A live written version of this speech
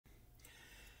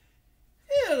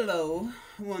Hello,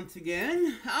 once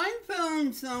again. I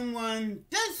found someone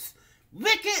just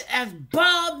wicked as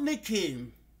Bob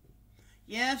McKim.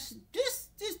 Yes,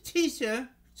 this teacher,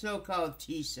 so-called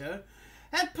teacher,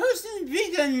 had posted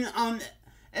vegan on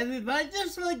everybody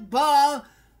just like Bob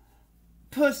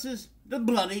pushes the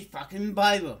bloody fucking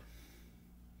Bible.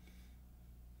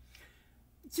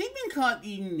 She's been caught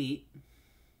eating meat,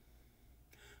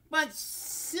 but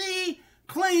she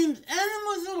claims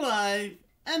animals alive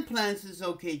and plants is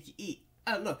okay to eat.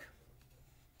 Look.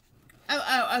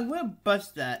 I will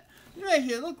bust that. Right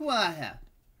here, look what I have.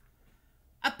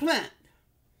 A plant.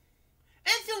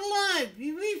 It's alive.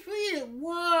 You refeed it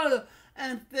water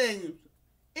and things.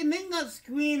 It may not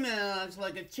scream at us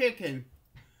like a chicken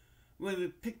when we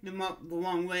pick them up the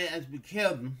wrong way as we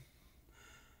kill them.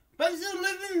 But it's a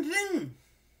living thing.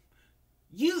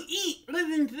 You eat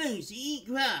living things. You eat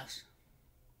grass.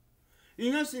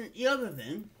 You know the other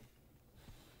thing?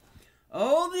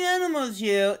 All the animals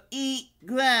here eat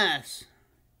grass.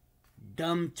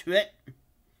 Dumb trick.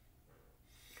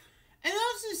 And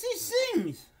also she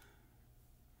sings.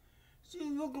 She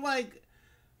look like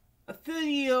a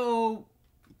 30-year-old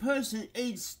person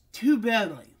aged too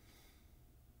badly.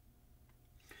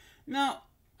 Now,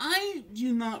 I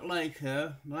do not like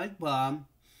her, like Bob.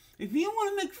 If you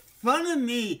want to make fun of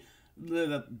me,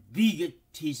 little vegan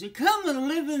teacher, come and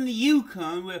live in the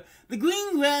Yukon where the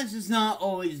green grass is not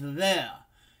always there.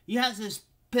 You have to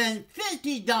spend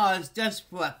 $50 just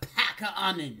for a pack of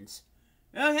onions.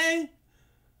 Okay?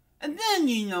 And then,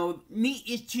 you know, meat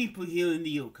is cheaper here in the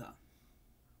Yukon.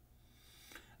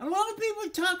 A lot of people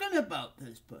are talking about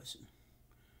this person.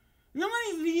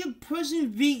 Nobody pushing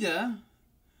vegan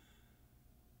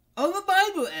or the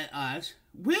Bible at us.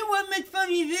 We want to make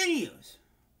funny videos.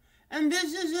 And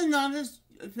this is another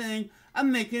thing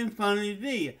I'm making fun of the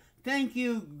video. Thank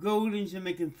you, Golden, for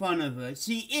making fun of her.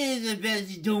 She is a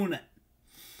veggie donut.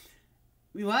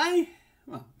 Why?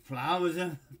 Well, flowers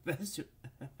are vegetable.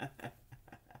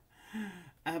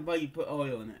 How about you put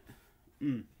oil in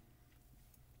it?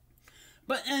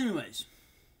 But anyways,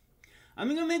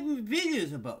 I'm going to make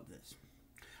videos about this.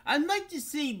 I'd like to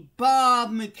see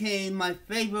Bob McKim, my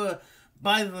favorite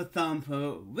Bible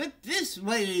thumper, with this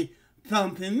lady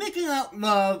thumping, making out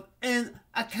love in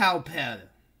a cow paddock.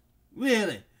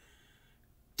 Really.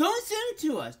 Don't sing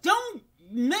to us. Don't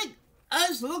make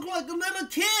us look like little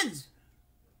kids.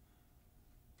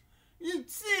 You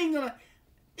sing like,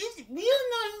 we're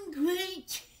not in grade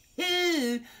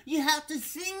 2. You have to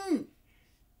sing.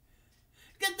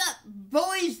 Get that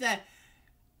voice that...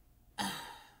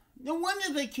 no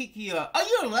wonder they kick you out. Are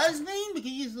you a lesbian?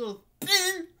 Because you're so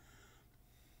thin.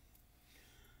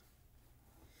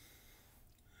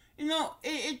 You know,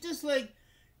 it's just like,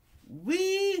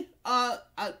 we are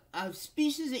a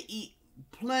species that eat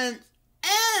plants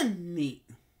and meat.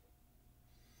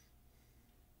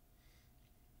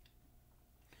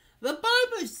 The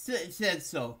Bible said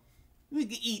so. We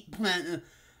can eat plant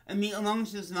and meat as long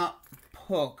as it's not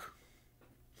pork.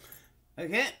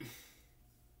 Okay?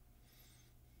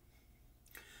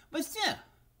 But still,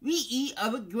 we eat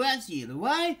other grass eater.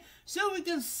 Why? So we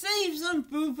can save some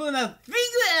food for the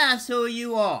vegan asshole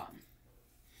you are.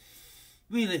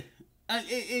 Really.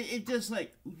 It just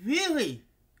like, really,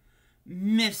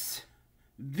 Miss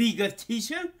Vegan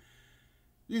Teacher.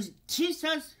 Just teach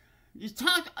us, just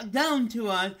talk down to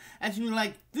us as we're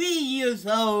like 3 years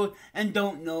old and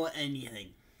don't know anything.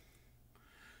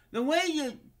 The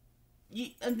way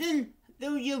and then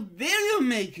your video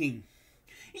making.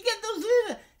 You get those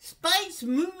little spikes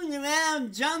moving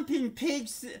around, jumping,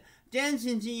 pigs,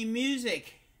 dancing to your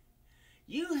music.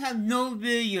 You have no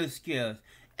video skills.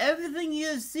 Everything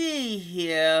you see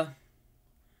here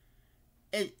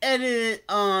is edited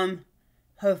on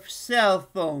her cell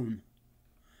phone.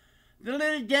 The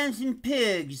little dancing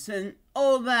pigs and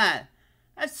all that.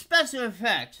 That's special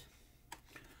effects.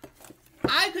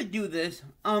 I could do this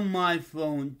on my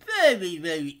phone very,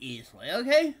 very easily,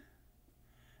 okay?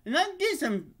 And I did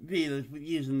some videos with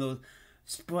using those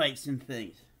sprites and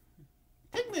things.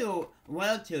 It took me a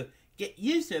while to get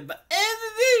used to it, but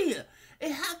every video,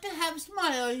 it had to have a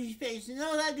smile on his face and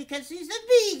all that because he's a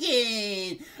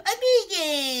vegan! A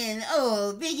vegan!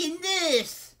 Oh, vegan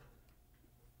this!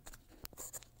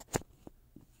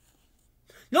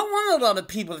 No wonder a lot of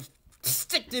people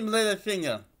stick their little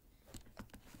finger.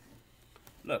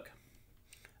 Look,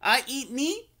 I eat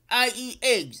meat, I eat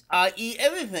eggs, I eat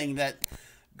everything that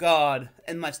God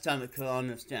and my stomach could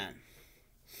understand.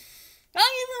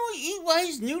 I even eat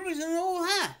rice, noodles, and all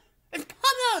that. It's part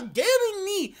of our daily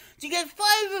need to get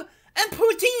fiber and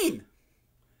protein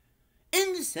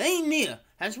in the same meal.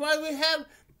 That's why we have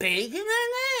bacon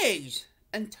and eggs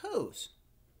and toast.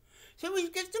 So we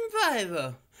get some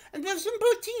fiber and there's some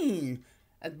protein,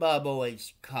 as Bob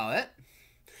always call it,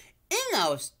 in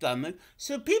our stomach,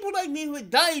 so people like me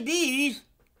with diabetes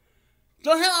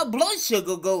don't have our blood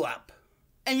sugar go up.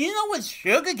 And you know where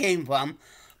sugar came from?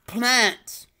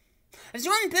 Plants. That's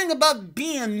one thing about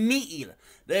being a meat eater.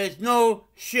 There's no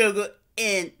sugar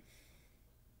in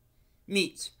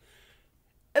meats.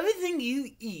 Everything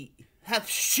you eat has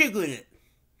sugar in it.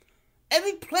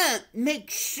 Every plant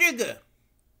makes sugar,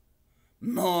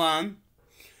 moron.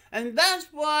 And that's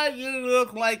why you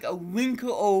look like a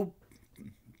wrinkled old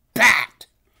bat.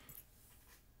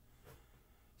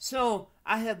 So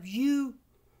I have you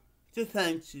to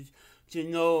thank to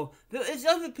know there is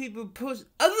other people push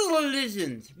other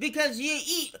religions because you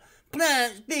eat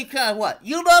plants because what?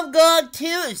 You love God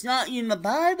too? It's not in the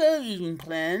Bible eating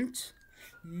plants.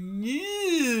 No.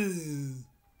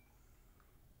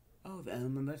 Oh, the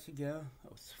animal mess ago. I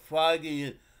was frogging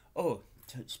it. Oh,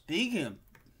 speaking of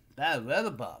that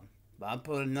weather, Bob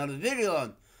put another video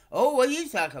on. Oh, what are you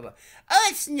talking about? Oh,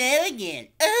 it's snow again.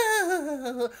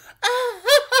 Oh,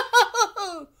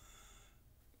 oh.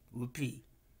 Whoopee.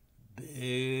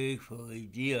 Big fully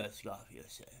deal, Scorpio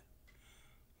said.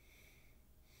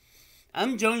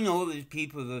 I'm joining all these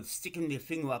people that are sticking their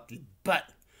finger up your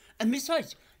butt. And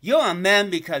besides, you're a man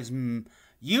because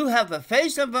you have the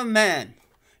face of a man.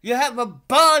 You have the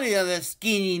body of a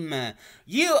skinny man.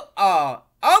 You are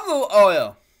olive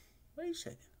oil. Wait a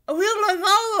second. A real life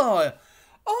olive oil.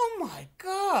 Oh my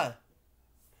God.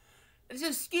 It's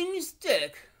a skinny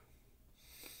stick.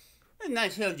 A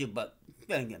nice healthy, but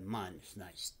then again, mine is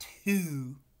nice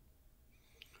too.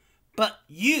 But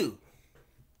you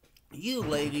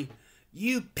lady,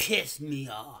 you piss me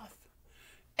off.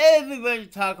 Everybody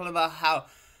talking about how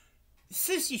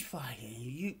sissy fighting,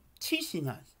 you teaching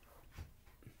us.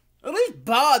 At least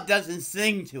Bob doesn't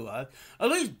sing to us. At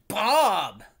least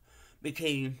Bob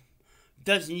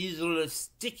doesn't use little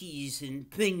stickies and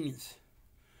things.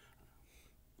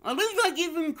 At least I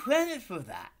give him credit for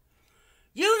that.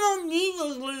 You don't need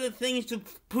those little things to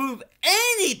prove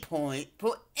any point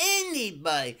for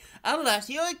anybody unless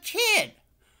you're a kid.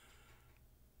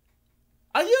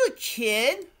 Are you a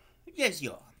kid? Yes,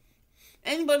 you are.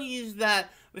 Anybody use that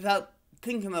without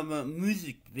thinking of a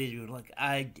music video like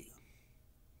I do?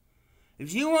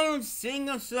 If you want to sing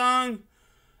a song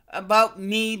about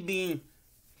me being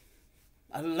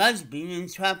a lesbian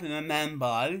and trapping a man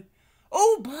body,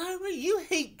 oh, by the way, you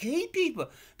hate gay people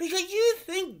because you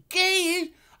think gays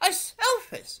are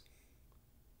selfish.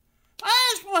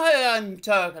 That's why I'm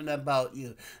talking about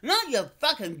you, not your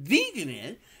fucking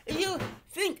vegan. If you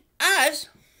think us,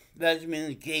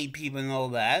 lesbians, gay people and all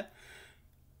that,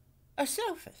 are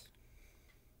selfish.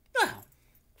 No.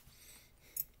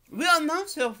 We are not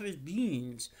selfish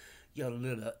beings, you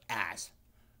little ass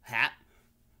hat.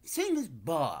 Same as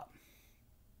Bob.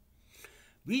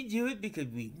 We do it because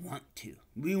we want to.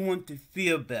 We want to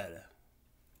feel better.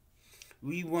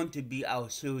 We want to be our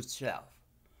soul self.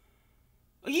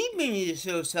 Well, you been your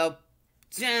soul self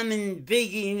jamming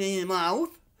bacon in your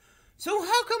mouth. So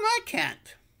how come I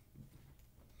can't?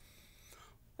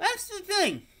 That's the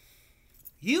thing.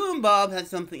 You and Bob have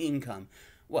something in common.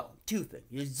 Well, two things.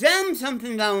 You jam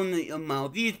something down your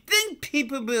mouth. You think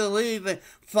people believe and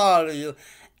follow you.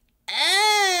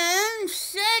 And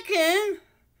second,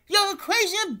 you're a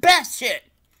crazy bastard.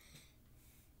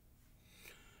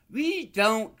 We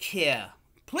don't care.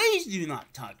 Please do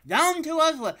not talk down to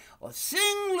us or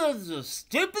sing little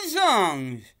stupid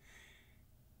songs.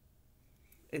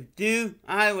 If do,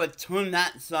 I would turn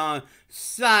that song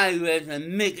sideways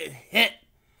and make it hit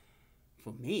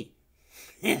for me.